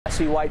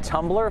Jesse White,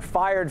 Tumbler,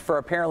 fired for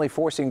apparently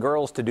forcing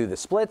girls to do the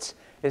splits,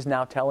 is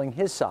now telling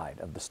his side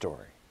of the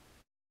story.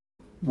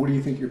 What do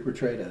you think you're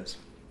portrayed as?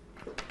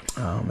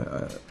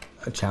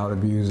 A child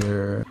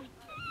abuser.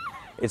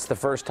 It's the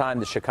first time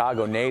the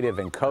Chicago native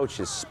and coach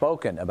has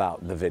spoken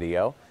about the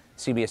video.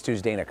 CBS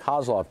 2's Dana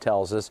Kozlov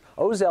tells us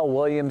Ozell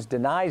Williams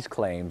denies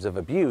claims of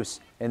abuse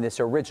in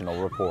this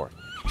original report.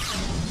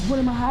 What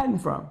am I hiding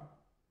from?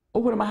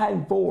 Or what am I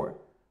hiding for?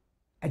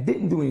 I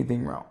didn't do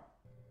anything wrong.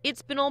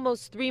 It's been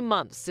almost 3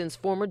 months since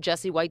former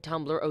Jesse White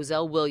Tumbler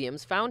Ozell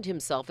Williams found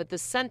himself at the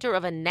center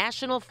of a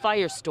national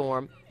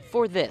firestorm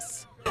for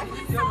this.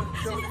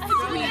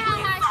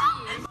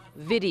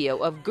 Video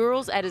of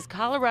girls at his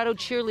Colorado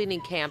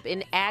cheerleading camp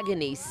in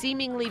agony,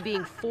 seemingly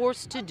being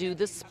forced to do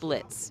the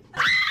splits.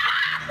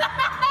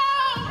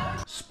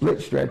 Split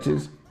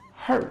stretches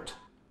hurt.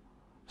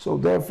 So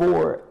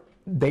therefore,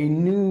 they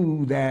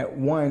knew that,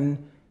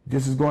 one,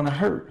 this is going to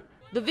hurt.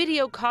 The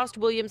video cost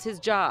Williams his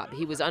job.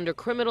 He was under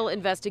criminal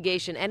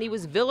investigation, and he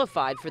was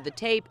vilified for the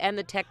tape and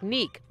the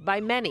technique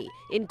by many,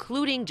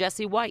 including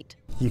Jesse White.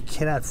 You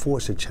cannot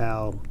force a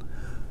child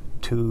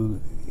to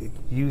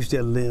use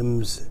their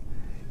limbs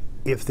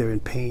if they're in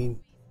pain.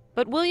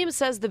 But Williams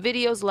says the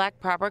videos lack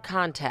proper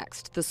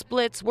context. The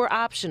splits were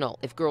optional.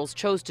 If girls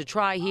chose to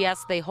try, he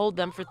asked they hold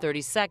them for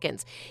 30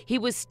 seconds. He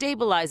was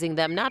stabilizing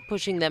them, not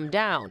pushing them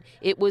down.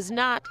 It was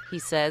not, he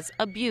says,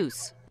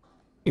 abuse.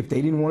 If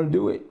they didn't want to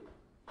do it,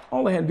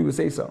 all they had to do was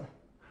say so.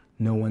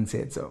 No one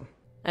said so.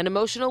 An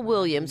emotional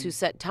Williams, who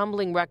set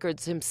tumbling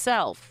records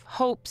himself,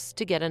 hopes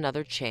to get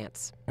another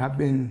chance. I've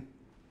been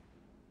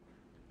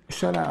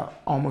shut out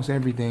almost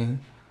everything.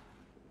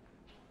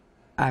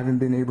 I haven't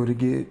been able to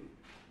get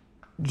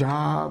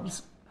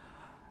jobs.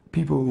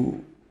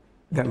 People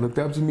that looked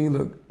up to me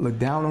look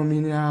down on me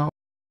now.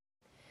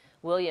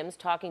 Williams,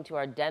 talking to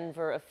our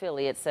Denver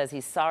affiliate, says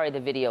he's sorry the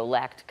video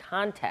lacked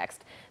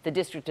context. The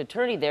district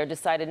attorney there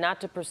decided not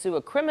to pursue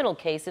a criminal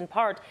case, in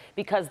part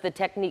because the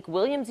technique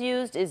Williams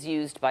used is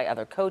used by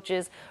other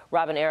coaches.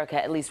 Robin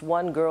Erica, at least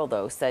one girl,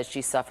 though, says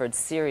she suffered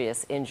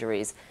serious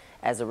injuries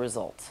as a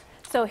result.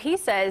 So he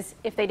says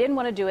if they didn't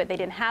want to do it, they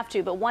didn't have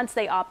to. But once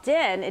they opt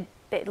in,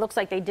 it looks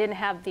like they didn't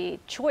have the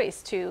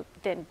choice to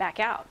then back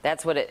out.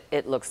 That's what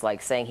it looks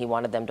like, saying he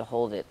wanted them to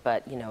hold it.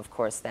 But, you know, of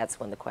course, that's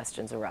when the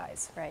questions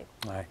arise. Right.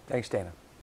 All right. Thanks, Dana.